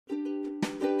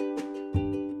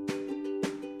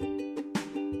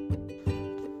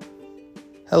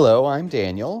Hello, I'm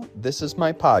Daniel. This is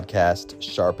my podcast,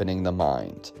 Sharpening the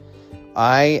Mind.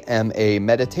 I am a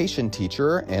meditation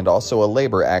teacher and also a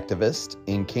labor activist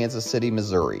in Kansas City,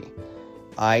 Missouri.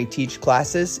 I teach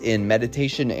classes in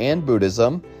meditation and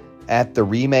Buddhism at the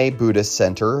Rimei Buddhist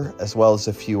Center, as well as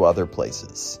a few other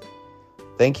places.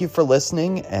 Thank you for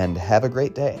listening and have a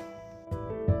great day.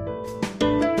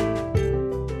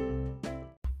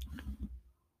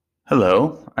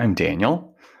 Hello, I'm Daniel.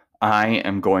 I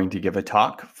am going to give a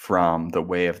talk from The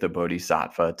Way of the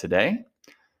Bodhisattva today.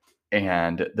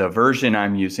 And the version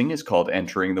I'm using is called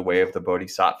Entering the Way of the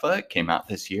Bodhisattva. It came out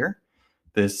this year.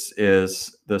 This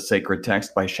is the sacred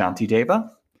text by Shantideva.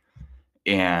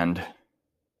 And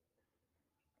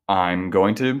I'm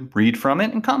going to read from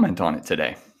it and comment on it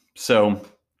today.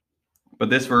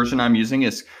 But this version I'm using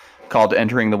is called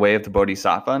Entering the Way of the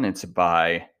Bodhisattva, and it's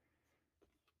by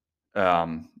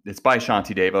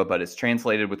Shantideva, but it's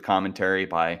translated with commentary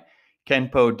by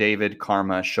Khenpo David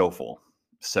Karma Schofel.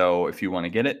 So if you want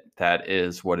to get it, that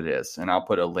is what it is. And I'll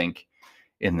put a link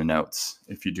in the notes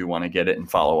if you do want to get it and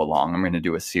follow along. I'm going to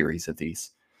do a series of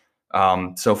these.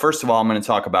 So first of all, I'm going to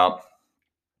talk about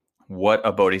what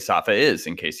a bodhisattva is,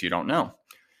 in case you don't know.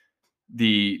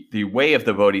 The way of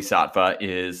the bodhisattva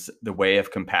is the way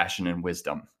of compassion and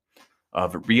wisdom,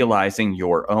 of realizing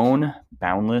your own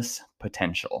boundless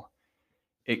potential.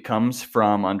 It comes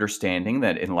from understanding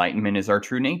that enlightenment is our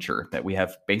true nature, that we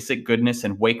have basic goodness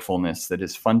and wakefulness that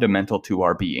is fundamental to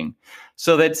our being.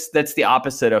 So that's the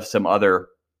opposite of some other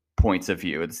points of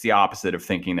view. It's the opposite of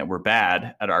thinking that we're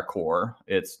bad at our core.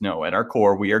 At our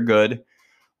core, we are good.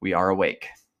 We are awake.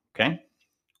 Okay?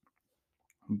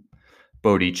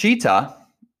 Bodhicitta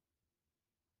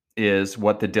is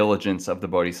what the diligence of the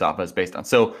bodhisattva is based on.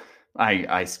 So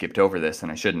I skipped over this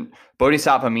and I shouldn't.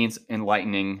 Bodhisattva means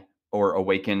enlightening or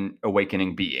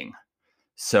awakening being.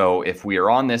 So if we are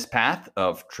on this path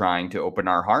of trying to open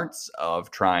our hearts,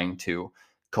 of trying to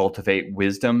cultivate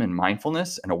wisdom and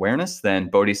mindfulness and awareness, then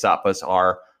bodhisattvas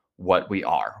are what we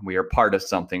are. We are part of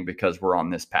something because we're on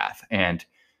this path. And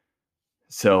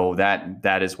so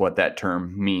that is what that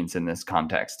term means in this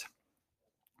context.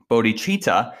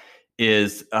 Bodhicitta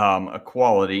is a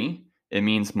quality. It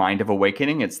means mind of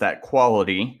awakening. It's that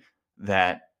quality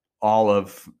that all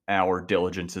of our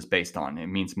diligence is based on. It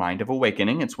means mind of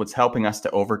awakening. It's what's helping us to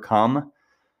overcome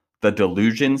the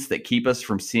delusions that keep us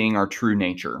from seeing our true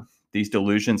nature. These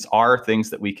delusions are things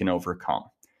that we can overcome.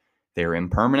 They're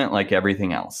impermanent like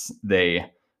everything else.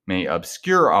 They may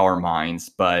obscure our minds,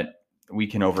 but we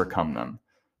can overcome them.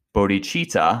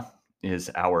 Bodhicitta is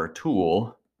our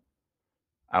tool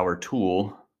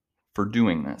for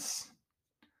doing this.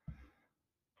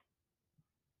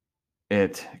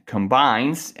 It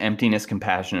combines emptiness,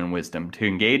 compassion, and wisdom. To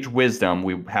engage wisdom,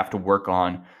 we have to work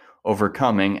on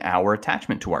overcoming our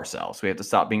attachment to ourselves. We have to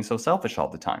stop being so selfish all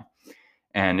the time.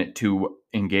 And to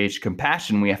engage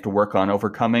compassion, we have to work on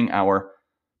overcoming our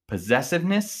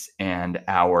possessiveness and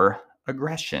our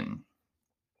aggression.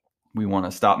 We want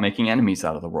to stop making enemies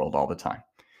out of the world all the time.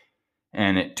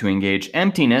 And to engage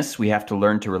emptiness, we have to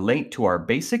learn to relate to our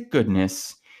basic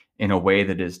goodness in a way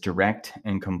that is direct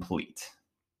and complete.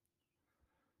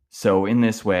 So in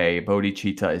this way,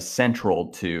 bodhicitta is central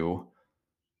to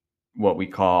what we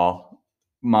call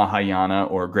Mahayana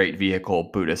or Great Vehicle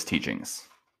Buddhist teachings.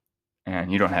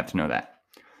 And you don't have to know that.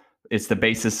 It's the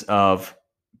basis of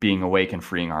being awake and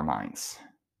freeing our minds.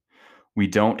 We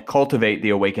don't cultivate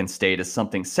the awakened state as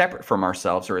something separate from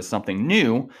ourselves or as something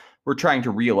new. We're trying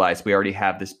to realize we already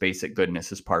have this basic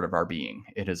goodness as part of our being.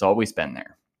 It has always been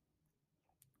there.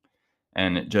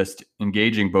 And just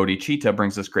engaging bodhicitta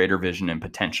brings us greater vision and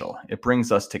potential. It brings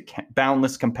us to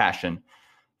boundless compassion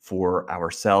for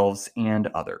ourselves and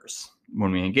others.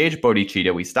 When we engage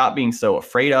bodhicitta, we stop being so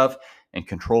afraid of and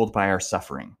controlled by our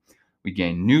suffering. We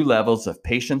gain new levels of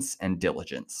patience and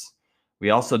diligence. We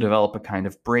also develop a kind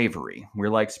of bravery. We're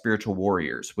like spiritual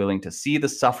warriors, willing to see the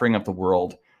suffering of the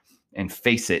world and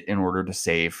face it in order to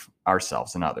save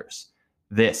ourselves and others.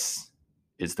 This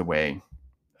is the way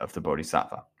of the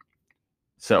bodhisattva.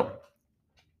 So,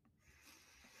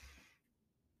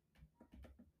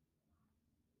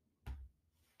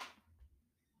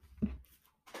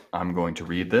 I'm going to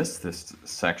read this. This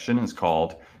section is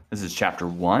this is chapter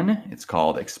 1. It's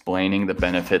called Explaining the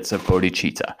Benefits of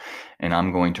Bodhicitta. And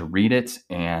I'm going to read it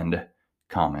and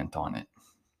comment on it.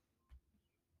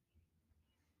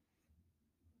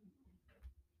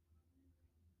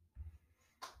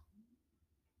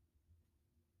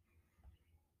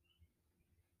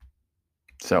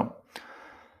 So,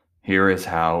 here is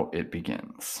how it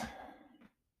begins.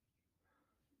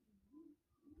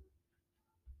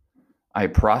 I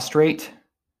prostrate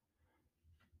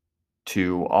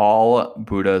To all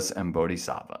Buddhas and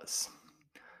Bodhisattvas,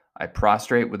 I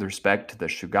prostrate with respect to the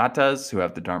Shugatas who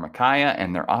have the Dharmakaya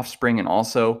and their offspring, and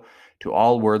also to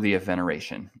all worthy of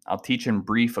veneration. I'll teach in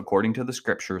brief, according to the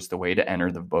scriptures, the way to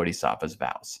enter the Bodhisattva's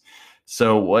vows.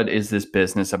 So what is this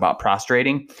business about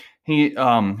prostrating?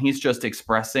 He's just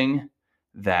expressing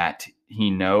that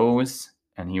he knows,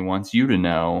 and he wants you to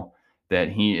know, that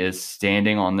he is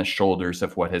standing on the shoulders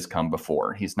of what has come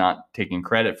before. He's not taking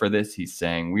credit for this. He's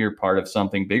saying we are part of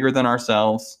something bigger than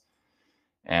ourselves,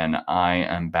 and I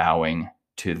am bowing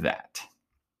to that.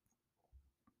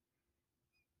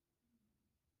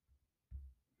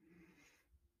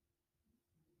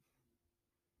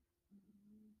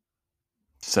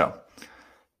 So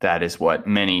that is what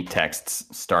many texts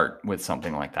start with,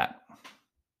 something like that.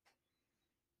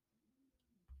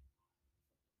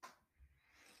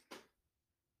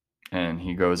 And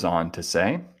he goes on to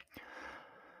say,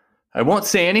 I won't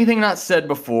say anything not said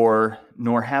before,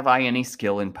 nor have I any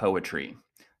skill in poetry.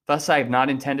 Thus I have not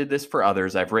intended this for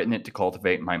others. I've written it to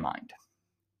cultivate my mind.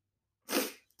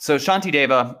 So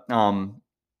Shantideva,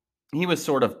 he was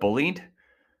sort of bullied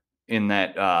in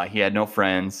that he had no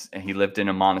friends, and he lived in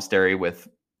a monastery with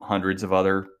hundreds of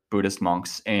other Buddhist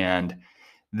monks, and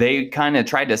they kind of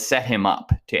tried to set him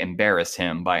up to embarrass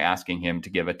him by asking him to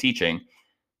give a teaching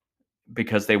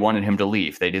because they wanted him to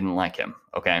leave. They didn't like him,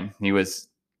 okay?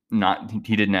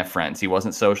 He didn't have friends. He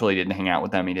wasn't social. He didn't hang out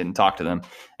with them. He didn't talk to them.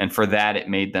 And for that, it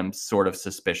made them sort of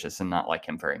suspicious and not like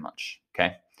him very much,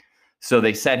 okay? So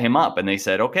they set him up and they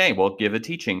said, okay, well, give a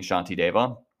teaching,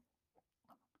 Shantideva.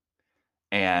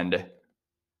 And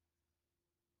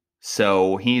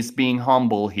so he's being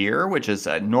humble here, which is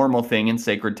a normal thing in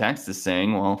sacred text, is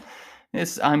saying, well,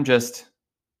 I'm just,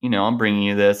 I'm bringing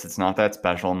you this. It's not that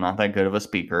special. I'm not that good of a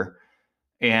speaker.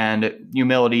 And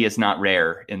humility is not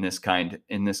rare in this kind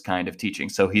of teaching.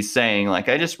 So he's saying, like,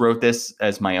 I just wrote this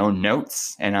as my own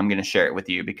notes, and I'm going to share it with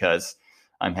you because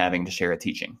I'm having to share a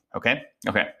teaching. Okay.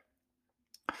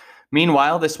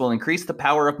 Meanwhile, this will increase the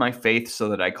power of my faith so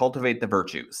that I cultivate the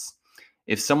virtues.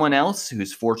 If someone else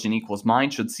whose fortune equals mine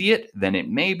should see it, then it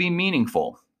may be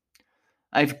meaningful.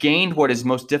 I've gained what is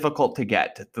most difficult to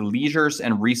get, the leisures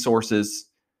and resources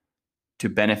to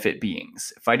benefit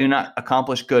beings. If I do not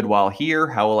accomplish good while here,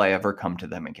 how will I ever come to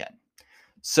them again?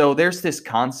 So there's this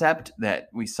concept that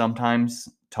we sometimes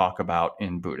talk about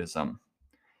in Buddhism,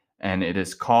 and it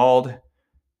is called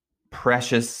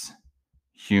precious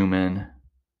human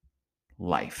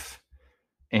life.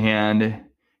 And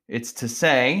it's to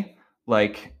say,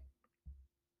 like,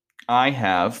 I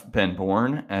have been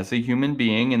born as a human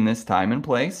being in this time and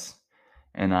place,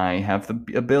 and I have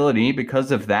the ability,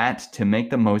 because of that, to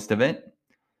make the most of it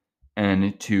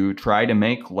and to try to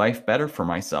make life better for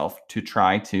myself, to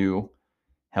try to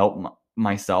help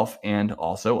myself and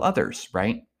also others,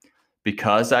 right?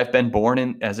 Because I've been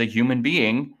born as a human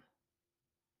being,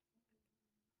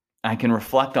 I can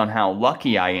reflect on how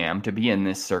lucky I am to be in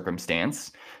this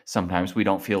circumstance. Sometimes we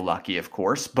don't feel lucky, of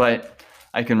course, but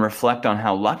I can reflect on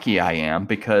how lucky I am,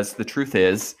 because the truth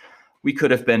is, we could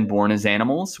have been born as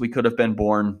animals. We could have been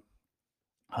born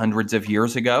hundreds of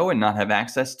years ago and not have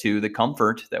access to the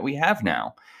comfort that we have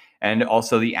now, and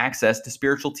also the access to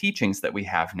spiritual teachings that we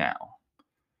have now.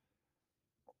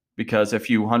 Because a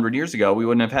few hundred years ago, we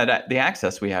wouldn't have had the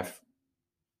access we have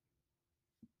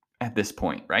at this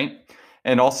point, right?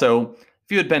 And also,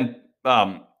 if you had been,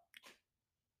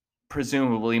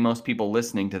 presumably most people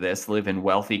listening to this live in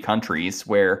wealthy countries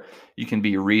where you can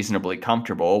be reasonably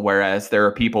comfortable, whereas there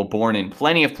are people born in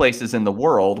plenty of places in the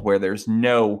world where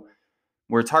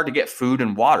where it's hard to get food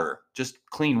and water, just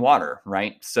clean water,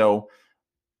 right? So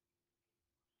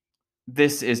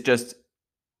this is just,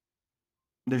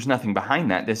 there's nothing behind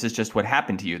that. This is just what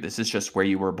happened to you. This is just where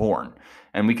you were born.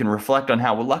 And we can reflect on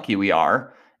how lucky we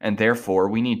are, and therefore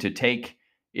we need to take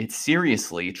it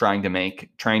seriously, trying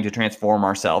to transform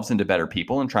ourselves into better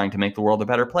people and trying to make the world a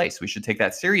better place. We should take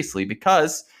that seriously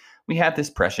because we have this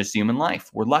precious human life.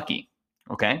 We're lucky,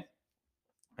 okay?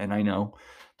 And I know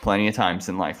plenty of times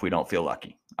in life we don't feel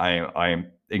lucky. I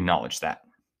acknowledge that.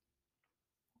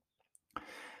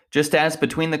 Just as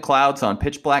between the clouds on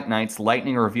pitch black nights,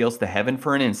 lightning reveals the heaven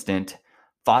for an instant,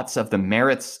 thoughts of the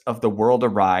merits of the world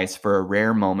arise for a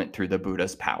rare moment through the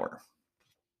Buddha's power.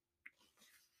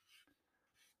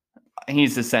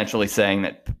 He's essentially saying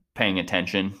that paying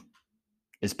attention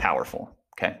is powerful,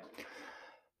 okay?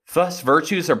 Thus,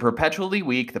 virtues are perpetually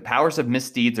weak. The powers of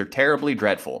misdeeds are terribly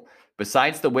dreadful.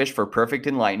 Besides the wish for perfect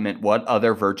enlightenment, what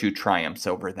other virtue triumphs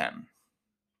over them?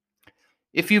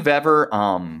 If you've ever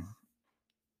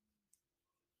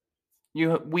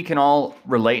we can all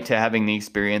relate to having the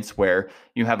experience where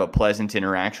you have a pleasant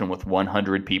interaction with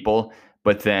 100 people,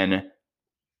 but then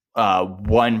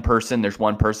there's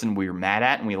one person we're mad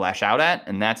at and we lash out at,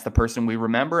 and that's the person we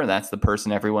remember, and that's the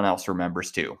person everyone else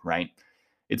remembers too, right?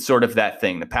 It's sort of that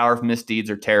thing. The power of misdeeds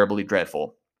are terribly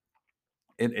dreadful.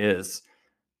 It is.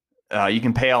 You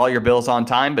can pay all your bills on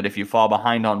time, but if you fall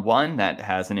behind on one, that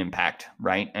has an impact,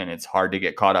 right? And it's hard to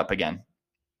get caught up again.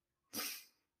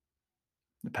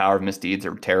 The power of misdeeds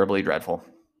are terribly dreadful.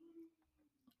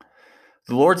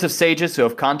 The lords of sages who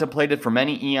have contemplated for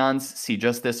many eons see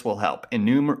just this will help.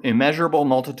 Immeasurable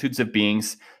multitudes of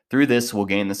beings through this will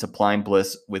gain the sublime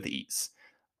bliss with ease.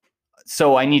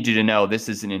 So I need you to know this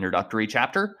is an introductory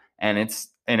chapter, and it's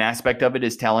an aspect of it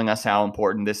is telling us how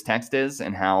important this text is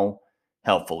and how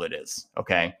helpful it is,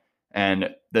 okay? And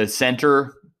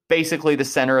basically the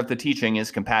center of the teaching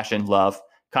is compassion, love,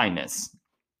 kindness.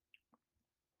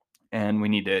 And we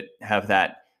need to have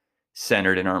that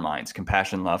centered in our minds.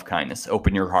 Compassion, love, kindness.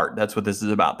 Open your heart. That's what this is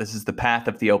about. This is the path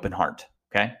of the open heart,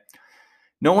 okay?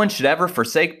 No one should ever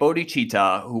forsake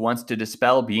bodhicitta who wants to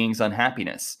dispel being's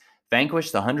unhappiness,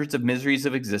 vanquish the hundreds of miseries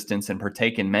of existence, and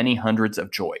partake in many hundreds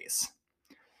of joys.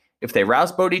 If they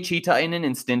rouse bodhicitta in an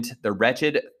instant, the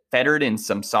wretched, fettered in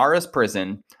samsara's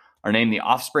prison, are named the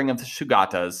offspring of the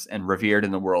Sugatas and revered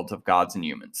in the worlds of gods and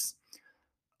humans.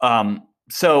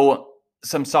 So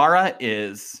samsara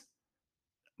is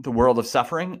the world of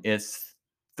suffering. It's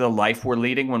the life we're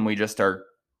leading when we just are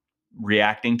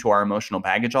reacting to our emotional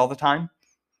baggage all the time,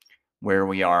 where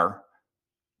we are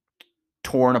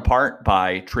torn apart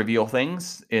by trivial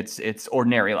things. It's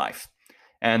ordinary life.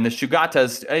 And the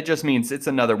Sugatas, it just means it's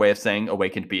another way of saying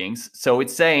awakened beings. So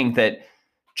it's saying that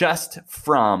just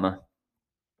from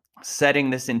setting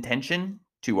this intention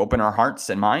to open our hearts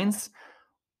and minds,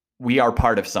 we are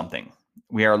part of something.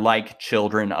 We are like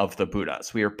children of the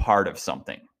Buddhas. We are part of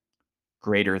something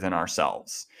greater than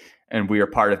ourselves. And we are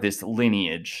part of this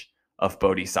lineage of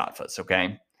bodhisattvas,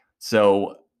 okay?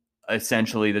 So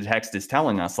essentially the text is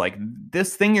telling us, like,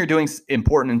 this thing you're doing is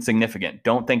important and significant.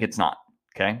 Don't think it's not,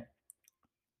 okay?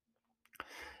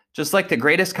 Just like the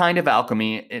greatest kind of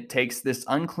alchemy, it takes this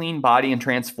unclean body and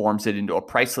transforms it into a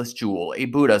priceless jewel, a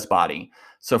Buddha's body.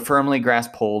 So firmly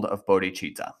grasp hold of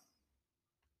bodhicitta.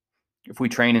 If we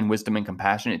train in wisdom and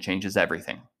compassion, it changes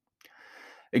everything.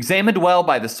 Examined well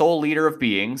by the sole leader of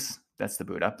beings, that's the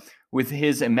Buddha, with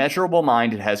his immeasurable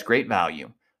mind, it has great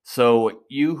value. So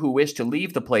you who wish to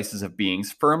leave the places of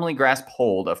beings, firmly grasp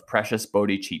hold of precious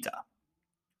bodhicitta.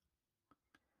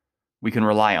 We can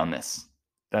rely on this.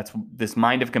 That's this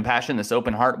mind of compassion, this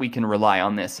open heart, we can rely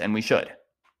on this, and we should.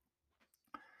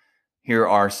 There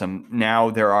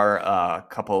are a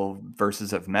couple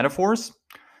verses of metaphors.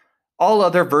 All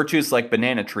other virtues, like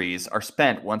banana trees, are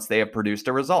spent once they have produced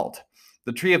a result.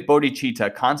 The tree of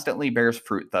bodhicitta constantly bears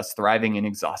fruit, thus thriving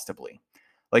inexhaustibly.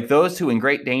 Like those who in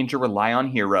great danger rely on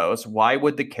heroes, why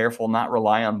would the careful not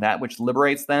rely on that which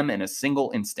liberates them in a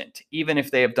single instant, even if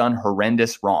they have done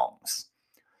horrendous wrongs?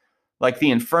 Like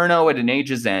the inferno at an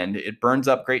age's end, it burns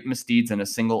up great misdeeds in a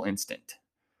single instant.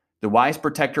 The wise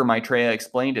protector Maitreya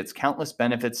explained its countless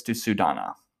benefits to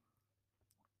Sudana.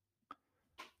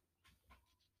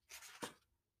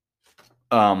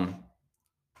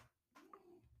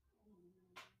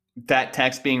 That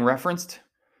text being referenced,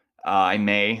 I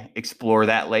may explore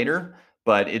that later,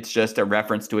 but it's just a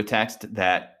reference to a text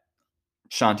that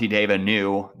Shantideva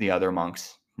knew the other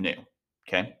monks knew,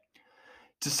 okay?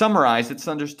 To summarize, it's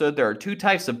understood there are two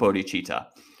types of bodhicitta: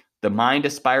 the mind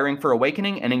aspiring for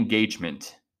awakening and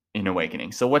engagement in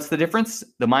awakening. So what's the difference?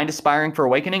 The mind aspiring for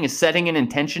awakening is setting an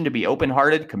intention to be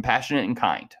open-hearted, compassionate, and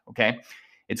kind, okay?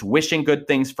 It's wishing good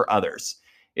things for others.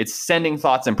 It's sending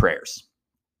thoughts and prayers.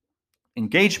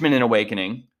 Engagement in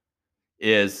awakening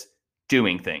is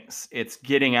doing things. It's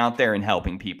getting out there and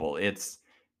helping people. It's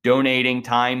donating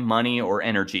time, money, or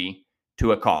energy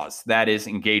to a cause. That is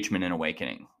engagement in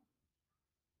awakening.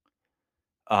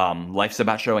 Life's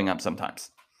about showing up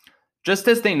sometimes. Just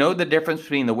as they know the difference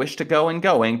between the wish to go and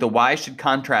going, the wise should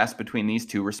contrast between these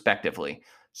two respectively.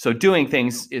 So doing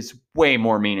things is way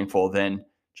more meaningful than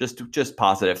just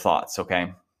positive thoughts,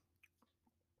 okay?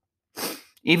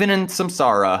 Even in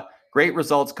samsara, great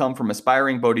results come from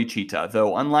aspiring bodhicitta,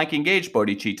 though unlike engaged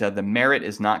bodhicitta, the merit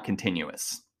is not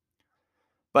continuous.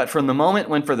 But from the moment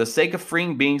when, for the sake of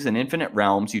freeing beings in infinite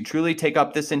realms, you truly take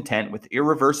up this intent with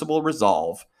irreversible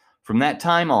resolve, from that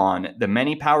time on, the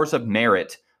many powers of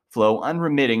merit flow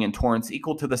unremitting in torrents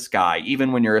equal to the sky,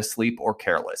 even when you're asleep or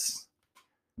careless.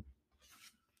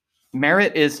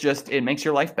 Merit is it makes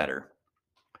your life better.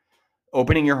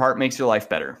 Opening your heart makes your life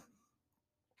better.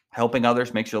 Helping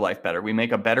others makes your life better. We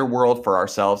make a better world for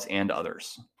ourselves and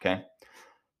others. Okay.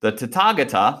 The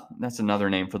Tathagata, that's another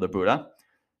name for the Buddha,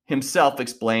 himself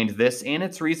explained this and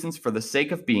its reasons for the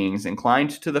sake of beings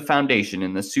inclined to the foundation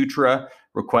in the sutra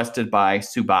requested by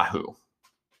Subahu.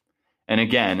 And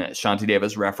again, Shantideva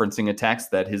is referencing a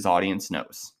text that his audience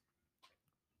knows.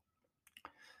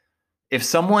 If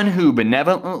someone who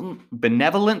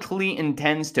benevolently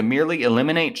intends to merely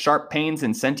eliminate sharp pains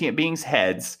in sentient beings'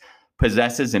 heads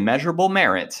possesses immeasurable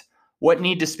merit, what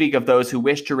need to speak of those who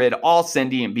wish to rid all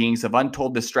sentient beings of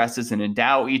untold distresses and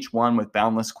endow each one with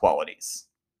boundless qualities?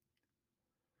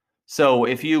 So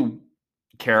if you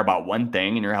care about one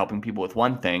thing and you're helping people with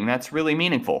one thing, that's really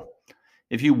meaningful.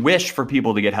 If you wish for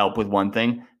people to get help with one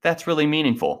thing, that's really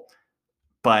meaningful.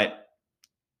 But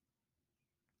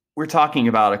we're talking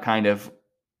about a kind of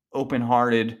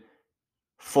open-hearted,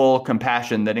 full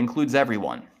compassion that includes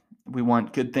everyone. We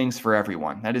want good things for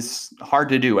everyone. That is hard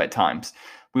to do at times.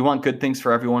 We want good things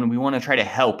for everyone. We want to try to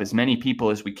help as many people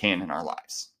as we can in our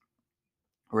lives,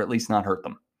 or at least not hurt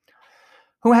them.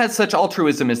 Who has such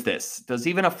altruism as this? Does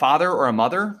even a father or a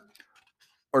mother,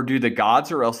 or do the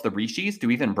gods or else the rishis,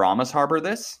 do even Brahmas harbor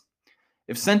this?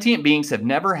 If sentient beings have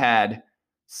never had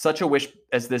such a wish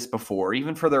as this before,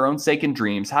 even for their own sake in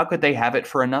dreams, how could they have it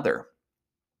for another?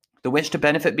 The wish to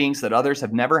benefit beings that others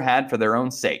have never had for their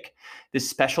own sake. This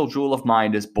special jewel of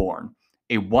mind is born,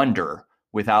 a wonder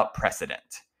without precedent.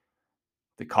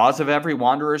 The cause of every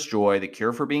wanderer's joy, the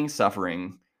cure for being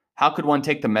suffering. How could one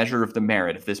take the measure of the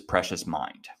merit of this precious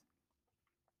mind?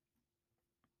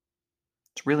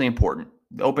 It's really important.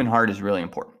 The open heart is really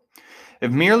important.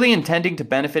 If merely intending to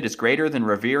benefit is greater than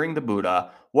revering the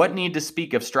Buddha, what need to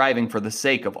speak of striving for the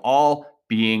sake of all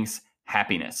beings'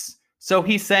 happiness? So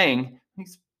he's saying,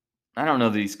 I don't know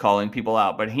that he's calling people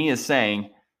out, but he is saying,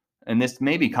 and this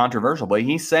may be controversial, but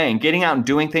he's saying getting out and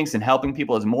doing things and helping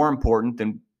people is more important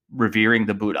than revering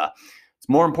the Buddha. It's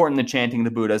more important than chanting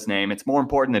the Buddha's name. It's more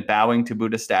important than bowing to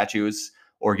Buddha statues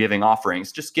or giving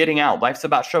offerings. Just getting out. Life's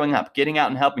about showing up. Getting out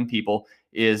and helping people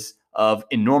is of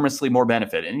enormously more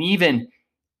benefit. And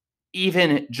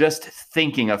even just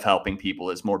thinking of helping people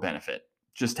is more benefit.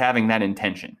 Just having that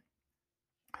intention.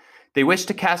 They wish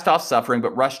to cast off suffering,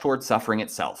 but rush towards suffering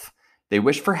itself. They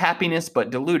wish for happiness, but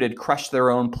deluded, crush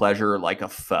their own pleasure like a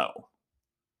foe.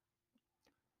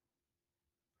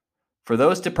 For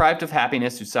those deprived of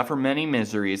happiness who suffer many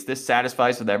miseries, this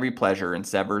satisfies with every pleasure and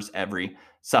severs every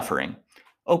suffering.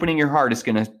 Opening your heart is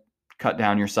going to cut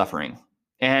down your suffering.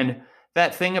 And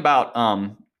that thing about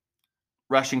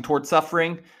rushing towards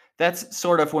suffering, that's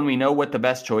sort of when we know what the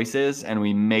best choice is and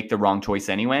we make the wrong choice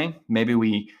anyway. Maybe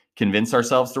we convince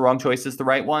ourselves the wrong choice is the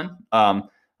right one.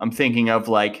 I'm thinking of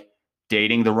like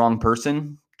dating the wrong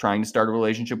person, trying to start a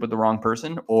relationship with the wrong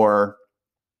person, or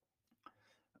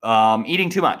eating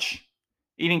too much.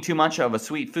 Eating too much of a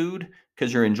sweet food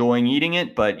because you're enjoying eating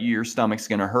it, but your stomach's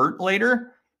going to hurt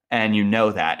later, and you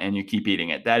know that, and you keep eating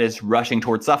it. That is rushing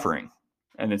towards suffering,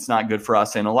 and it's not good for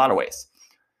us in a lot of ways.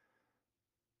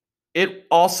 It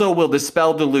also will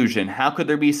dispel delusion. How could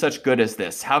there be such good as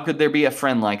this? How could there be a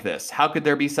friend like this? How could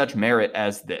there be such merit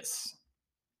as this?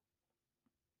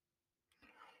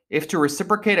 If to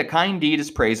reciprocate a kind deed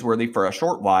is praiseworthy for a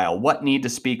short while, what need to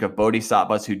speak of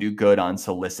bodhisattvas who do good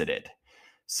unsolicited?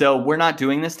 So we're not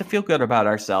doing this to feel good about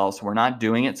ourselves. We're not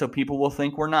doing it so people will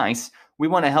think we're nice. We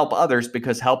want to help others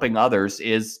because helping others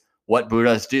is what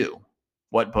Buddhas do,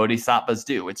 what bodhisattvas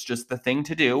do. It's just the thing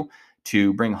to do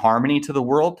to bring harmony to the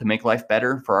world, to make life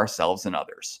better for ourselves and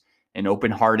others. An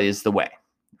open heart is the way,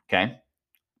 okay?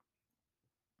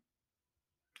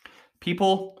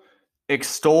 People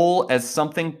extol as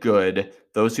something good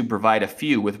those who provide a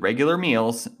few with regular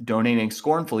meals, donating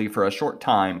scornfully for a short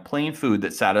time plain food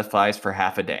that satisfies for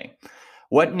half a day.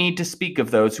 What need to speak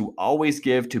of those who always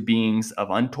give to beings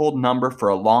of untold number for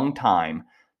a long time,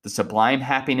 the sublime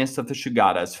happiness of the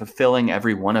Shugatas, fulfilling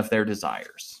every one of their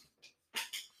desires?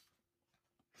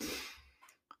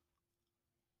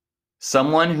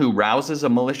 Someone who rouses a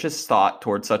malicious thought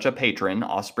toward such a patron,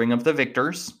 offspring of the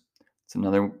victors, it's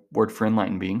another word for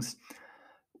enlightened beings,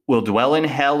 will dwell in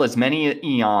hell as many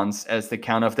eons as the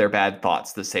count of their bad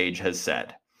thoughts, the sage has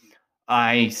said.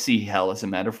 I see hell as a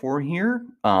metaphor here.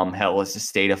 Hell is a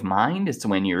state of mind. It's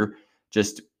when you're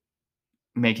just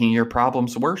making your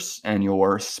problems worse and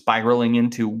you're spiraling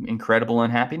into incredible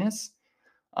unhappiness.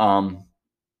 And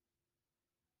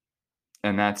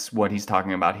that's what he's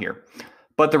talking about here.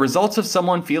 But the results of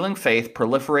someone feeling faith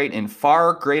proliferate in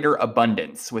far greater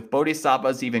abundance. With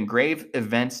bodhisattvas, even grave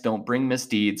events don't bring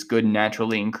misdeeds. Good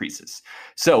naturally increases.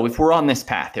 So if we're on this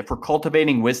path, if we're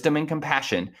cultivating wisdom and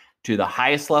compassion to the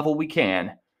highest level we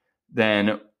can,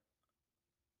 then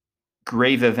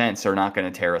grave events are not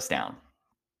going to tear us down.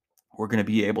 We're going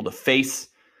to be able to face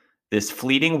this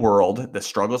fleeting world, the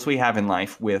struggles we have in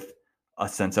life, with a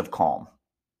sense of calm.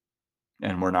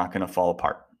 And we're not going to fall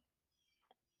apart.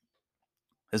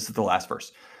 This is the last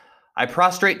verse. I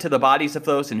prostrate to the bodies of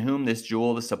those in whom this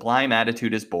jewel, the sublime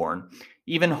attitude, is born.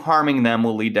 Even harming them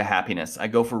will lead to happiness. I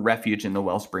go for refuge in the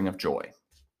wellspring of joy.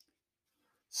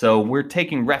 So we're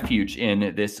taking refuge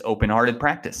in this open-hearted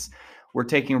practice. We're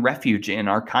taking refuge in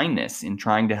our kindness, in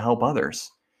trying to help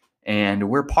others. And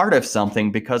we're part of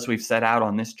something because we've set out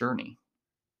on this journey.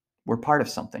 We're part of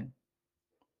something.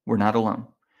 We're not alone.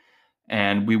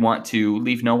 And we want to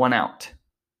leave no one out.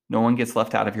 No one gets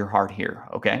left out of your heart here,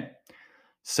 okay?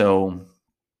 So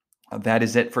that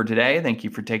is it for today. Thank you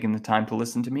for taking the time to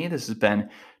listen to me. This has been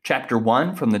Chapter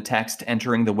 1 from the text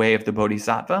Entering the Way of the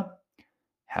Bodhisattva.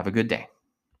 Have a good day.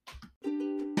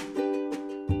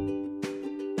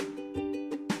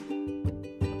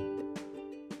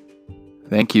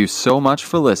 Thank you so much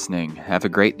for listening. Have a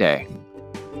great day.